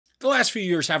The last few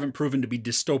years haven't proven to be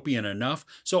dystopian enough,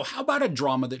 so how about a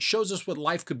drama that shows us what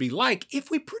life could be like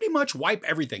if we pretty much wipe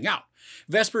everything out?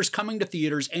 Vesper's coming to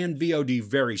theaters and VOD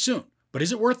very soon, but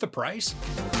is it worth the price?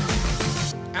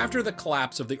 After the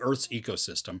collapse of the Earth's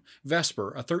ecosystem,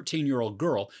 Vesper, a 13-year-old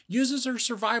girl, uses her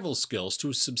survival skills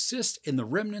to subsist in the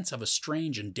remnants of a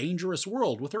strange and dangerous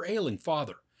world with her ailing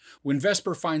father. When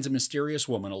Vesper finds a mysterious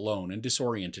woman alone and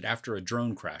disoriented after a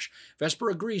drone crash, Vesper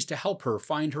agrees to help her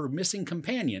find her missing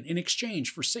companion in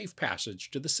exchange for safe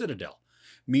passage to the Citadel.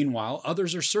 Meanwhile,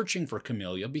 others are searching for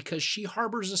Camellia because she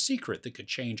harbors a secret that could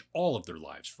change all of their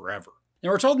lives forever. Now,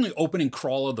 we're told in the opening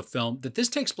crawl of the film that this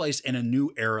takes place in a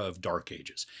new era of Dark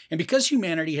Ages. And because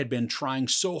humanity had been trying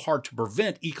so hard to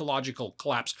prevent ecological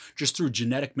collapse just through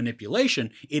genetic manipulation,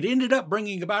 it ended up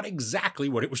bringing about exactly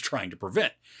what it was trying to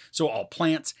prevent. So all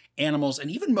plants, animals,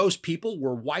 and even most people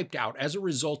were wiped out as a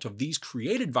result of these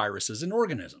created viruses and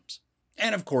organisms.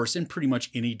 And of course, in pretty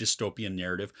much any dystopian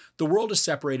narrative, the world is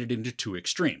separated into two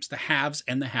extremes, the haves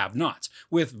and the have-nots,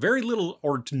 with very little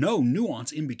or no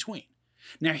nuance in between.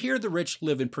 Now here the rich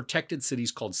live in protected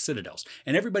cities called citadels,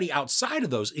 and everybody outside of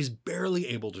those is barely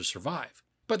able to survive.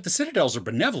 But the citadels are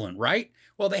benevolent, right?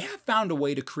 Well, they have found a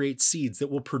way to create seeds that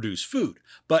will produce food,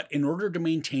 but in order to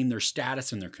maintain their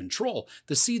status and their control,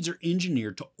 the seeds are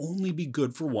engineered to only be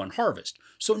good for one harvest.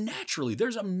 So naturally,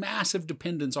 there's a massive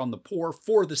dependence on the poor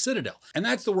for the citadel, and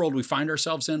that's the world we find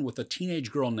ourselves in with a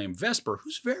teenage girl named Vesper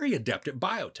who's very adept at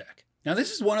biotech. Now,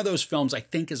 this is one of those films I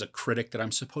think as a critic that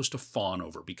I'm supposed to fawn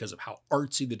over because of how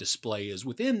artsy the display is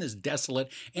within this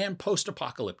desolate and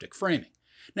post-apocalyptic framing.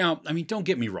 Now, don't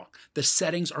get me wrong, the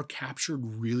settings are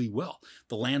captured really well.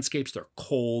 The landscapes, they're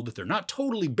cold, they're not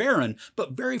totally barren,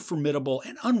 but very formidable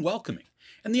and unwelcoming.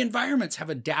 And the environments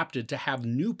have adapted to have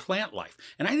new plant life,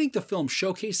 and I think the film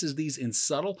showcases these in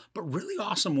subtle but really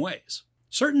awesome ways.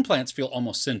 Certain plants feel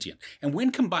almost sentient, and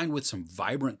when combined with some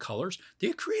vibrant colors,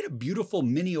 they create a beautiful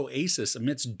mini oasis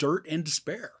amidst dirt and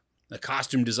despair. The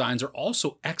costume designs are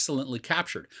also excellently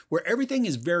captured, where everything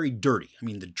is very dirty.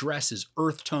 The dress is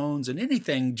earth tones and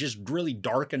anything just really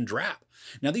dark and drab.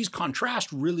 Now these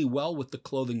contrast really well with the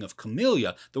clothing of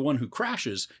Camellia, the one who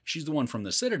crashes. She's the one from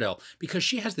the Citadel, because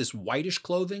she has this whitish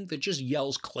clothing that just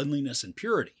yells cleanliness and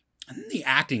purity. And then the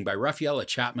acting by Raffaella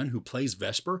Chapman, who plays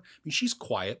Vesper, she's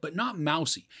quiet but not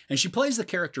mousy, and she plays the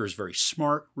character as very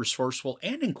smart, resourceful,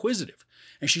 and inquisitive.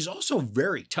 And she's also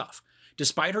very tough.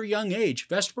 Despite her young age,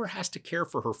 Vesper has to care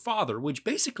for her father, which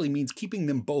basically means keeping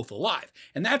them both alive,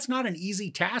 and that's not an easy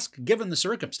task given the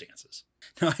circumstances.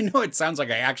 Now, I know it sounds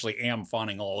like I actually am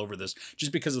fawning all over this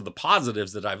just because of the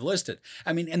positives that I've listed.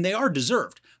 And they are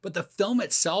deserved, but the film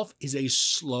itself is a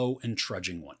slow and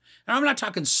trudging one. And I'm not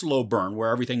talking slow burn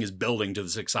where everything is building to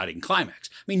this exciting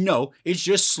climax. No, it's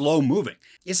just slow moving.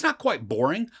 It's not quite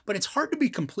boring, but it's hard to be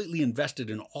completely invested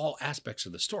in all aspects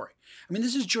of the story.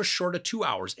 This is just short of 2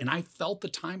 hours, and I felt the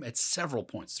time at several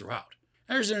points throughout.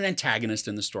 There's an antagonist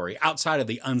in the story outside of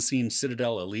the unseen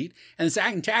Citadel elite, and this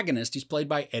antagonist is played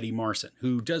by Eddie Marsan,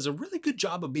 who does a really good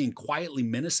job of being quietly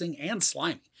menacing and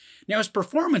slimy. Now, his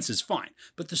performance is fine,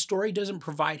 but the story doesn't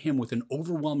provide him with an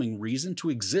overwhelming reason to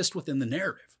exist within the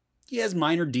narrative. He has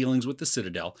minor dealings with the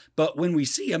Citadel, but when we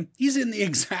see him, he's in the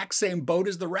exact same boat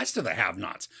as the rest of the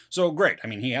have-nots. So great,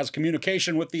 he has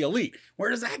communication with the elite. Where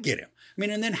does that get him?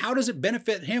 And then how does it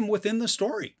benefit him within the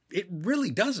story? It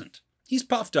really doesn't. He's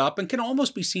puffed up and can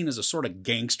almost be seen as a sort of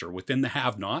gangster within the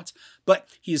have-nots, but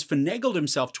he has finagled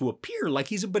himself to appear like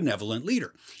he's a benevolent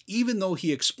leader, even though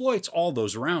he exploits all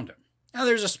those around him. Now,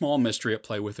 there's a small mystery at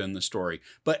play within the story,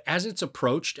 but as it's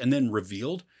approached and then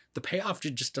revealed, the payoff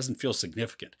just doesn't feel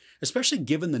significant, especially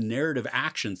given the narrative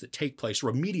actions that take place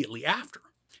immediately after.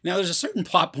 Now, there's a certain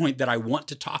plot point that I want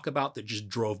to talk about that just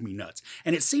drove me nuts,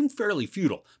 and it seemed fairly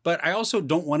futile, but I also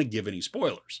don't want to give any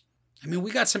spoilers.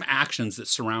 We got some actions that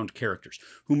surround characters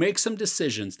who make some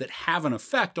decisions that have an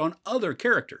effect on other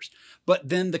characters, but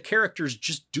then the characters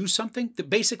just do something that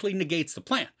basically negates the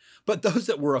plan. But those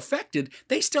that were affected,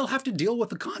 they still have to deal with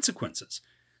the consequences.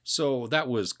 So that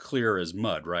was clear as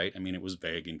mud, right? It was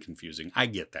vague and confusing. I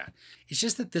get that. It's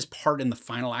just that this part in the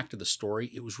final act of the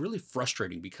story, it was really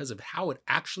frustrating because of how it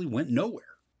actually went nowhere.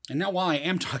 And now while I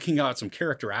am talking about some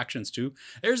character actions too,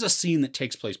 there's a scene that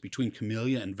takes place between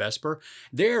Camellia and Vesper.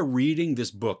 They're reading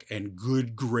this book, and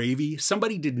good gravy,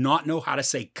 somebody did not know how to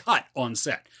say cut on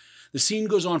set. The scene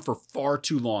goes on for far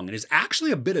too long and is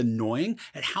actually a bit annoying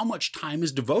at how much time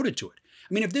is devoted to it.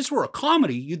 If this were a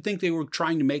comedy, you'd think they were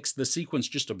trying to make the sequence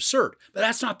just absurd, but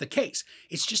that's not the case.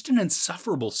 It's just an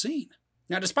insufferable scene.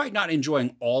 Now, despite not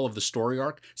enjoying all of the story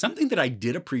arc, something that I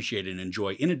did appreciate and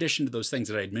enjoy, in addition to those things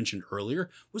that I had mentioned earlier,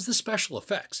 was the special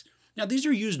effects. Now, these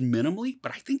are used minimally,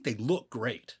 but I think they look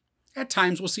great. At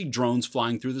times we'll see drones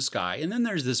flying through the sky, and then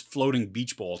there's this floating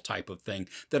beach ball type of thing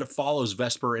that it follows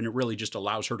Vesper and it really just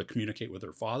allows her to communicate with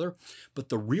her father. But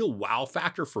the real wow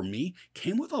factor for me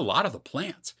came with a lot of the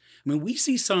plants. I mean, we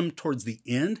see some towards the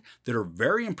end that are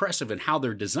very impressive in how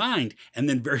they're designed and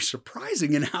then very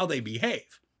surprising in how they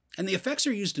behave. And the effects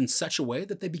are used in such a way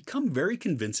that they become very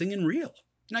convincing and real.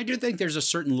 And I do think there's a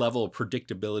certain level of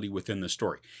predictability within the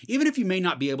story, even if you may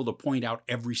not be able to point out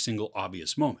every single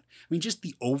obvious moment. I mean, just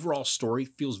the overall story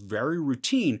feels very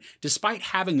routine, despite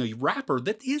having a wrapper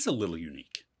that is a little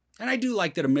unique. And I do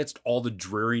like that amidst all the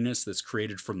dreariness that's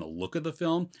created from the look of the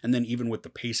film, and then even with the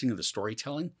pacing of the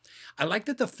storytelling, I like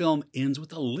that the film ends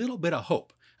with a little bit of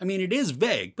hope. I mean, it is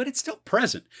vague, but it's still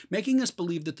present, making us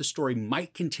believe that the story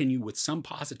might continue with some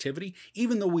positivity,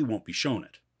 even though we won't be shown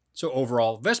it. So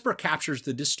overall, Vesper captures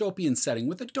the dystopian setting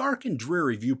with a dark and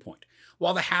dreary viewpoint.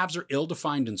 While the haves are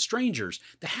ill-defined and strangers,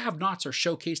 the have-nots are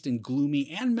showcased in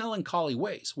gloomy and melancholy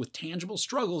ways, with tangible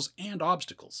struggles and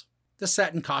obstacles. The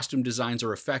set and costume designs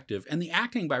are effective, and the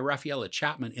acting by Raffaella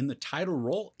Chapman in the title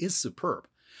role is superb.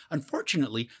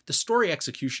 Unfortunately, the story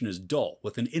execution is dull,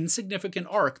 with an insignificant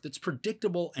arc that's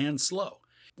predictable and slow.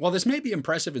 While this may be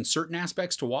impressive in certain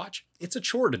aspects to watch, it's a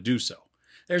chore to do so.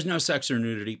 There's no sex or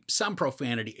nudity, some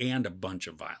profanity, and a bunch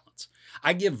of violence.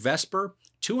 I give Vesper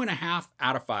 2.5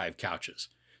 out of 5 couches.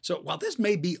 So while this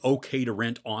may be okay to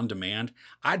rent on demand,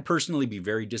 I'd personally be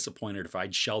very disappointed if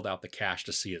I'd shelled out the cash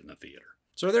to see it in the theater.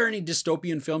 So are there any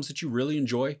dystopian films that you really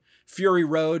enjoy? Fury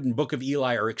Road and Book of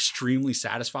Eli are extremely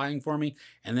satisfying for me,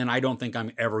 and then I don't think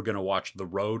I'm ever going to watch The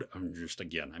Road.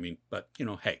 But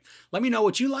hey, let me know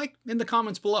what you like in the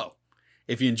comments below.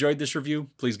 If you enjoyed this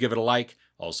review, please give it a like.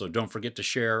 Also, don't forget to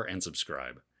share and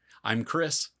subscribe. I'm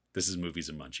Chris. This is Movies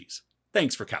and Munchies.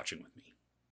 Thanks for couching with me.